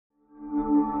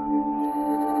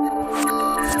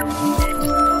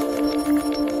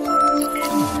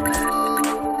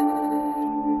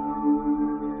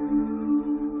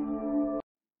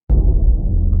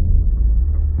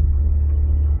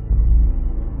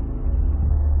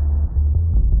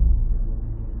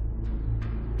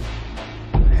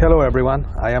Hello everyone,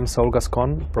 I am Saul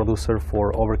Gascon, producer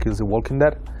for Overkill's The Walking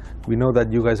Dead. We know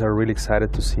that you guys are really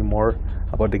excited to see more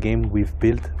about the game we've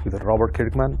built with Robert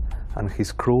Kirkman and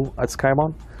his crew at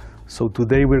Skybound. So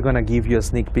today we're going to give you a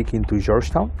sneak peek into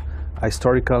Georgetown, a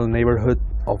historical neighborhood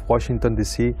of Washington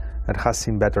DC that has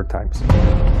seen better times.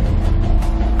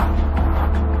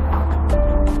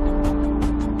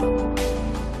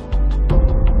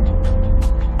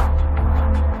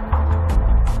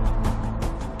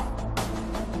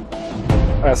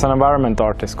 As an environment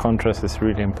artist, contrast is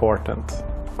really important.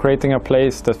 Creating a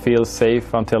place that feels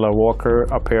safe until a walker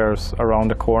appears around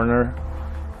the corner,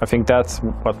 I think that's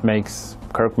what makes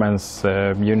Kirkman's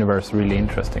universe really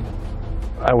interesting.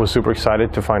 I was super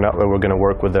excited to find out that we're going to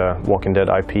work with the Walking Dead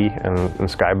IP and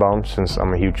Skybound, since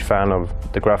I'm a huge fan of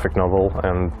the graphic novel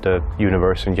and the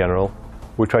universe in general.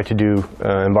 We try to do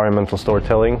environmental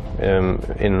storytelling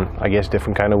in, I guess,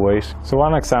 different kind of ways. So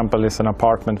one example is an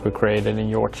apartment we created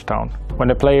in Georgetown. When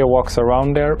the player walks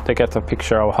around there, they get a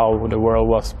picture of how the world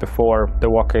was before the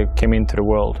walker came into the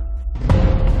world.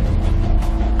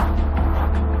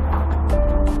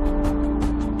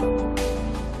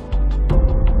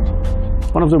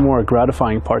 One of the more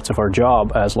gratifying parts of our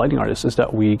job as lighting artists is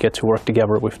that we get to work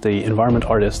together with the environment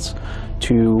artists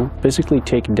to basically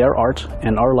take their art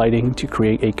and our lighting to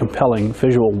create a compelling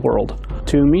visual world.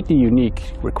 To meet the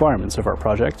unique requirements of our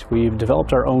project, we've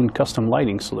developed our own custom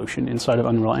lighting solution inside of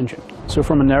Unreal Engine. So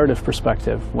from a narrative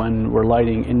perspective, when we're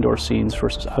lighting indoor scenes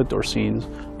versus outdoor scenes,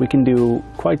 we can do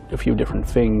quite a few different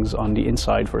things on the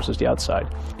inside versus the outside.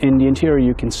 In the interior,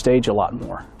 you can stage a lot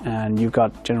more, and you've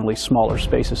got generally smaller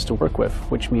spaces to work with,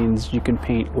 which means you can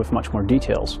paint with much more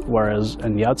details, whereas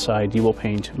on the outside, you will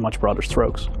paint much broader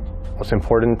strokes. What's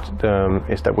important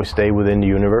is that we stay within the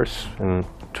universe and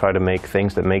try to make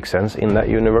things that make sense in that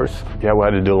universe. Yeah, we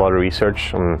had to do a lot of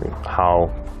research on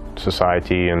how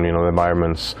society and the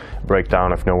environments break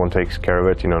down if no one takes care of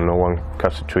it. No one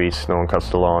cuts the trees, no one cuts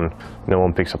the lawn, no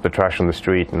one picks up the trash on the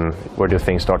street, and where do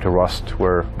things start to rust,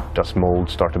 where does mold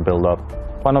start to build up.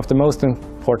 One of the most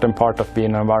important part of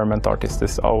being an environment artist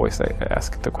is always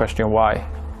ask the question why.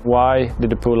 Why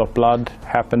did the pool of blood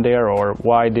happen there, or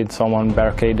why did someone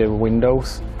barricade the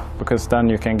windows? Because then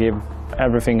you can give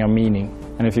everything a meaning.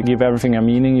 And if you give everything a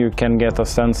meaning, you can get a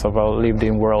sense of a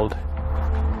lived-in world.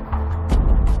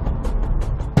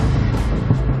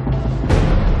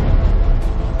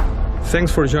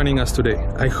 Thanks for joining us today.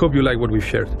 I hope you like what we've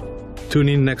shared. Tune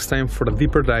in next time for a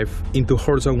deeper dive into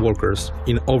Horizon Walkers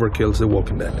in Overkill's The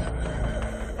Walking Dead.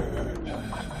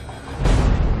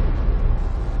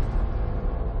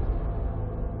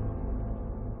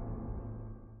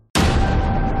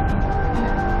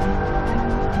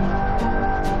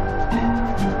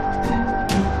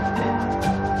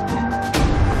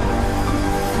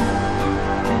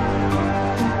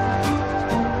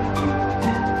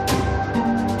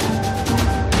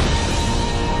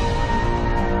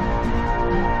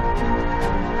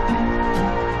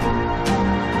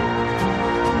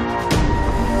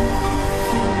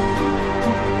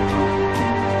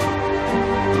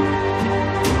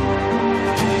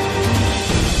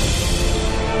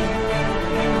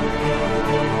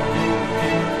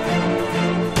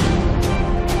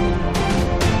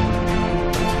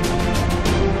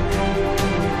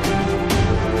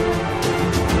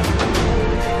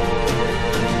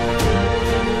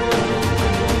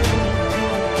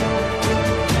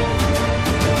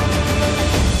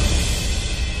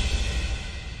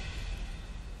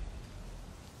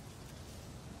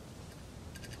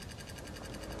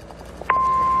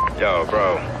 Yo,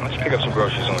 bro, why don't you pick up some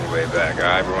groceries on your way back, all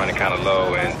right? We're running kind of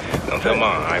low, and don't tell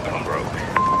Mom, all right, but I'm broke.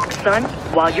 Son,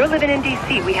 while you're living in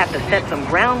D.C., we have to set some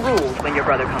ground rules when your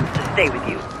brother comes to stay with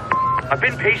you. I've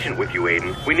been patient with you,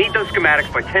 Aidan. We need those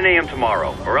schematics by 10 a.m.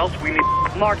 tomorrow, or else we need...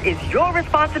 Mark, it's your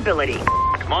responsibility.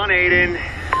 Come on, Aidan.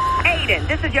 Aidan,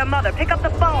 this is your mother. Pick up the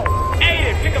phone.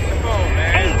 Aidan, pick up the phone,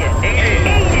 man. Aidan.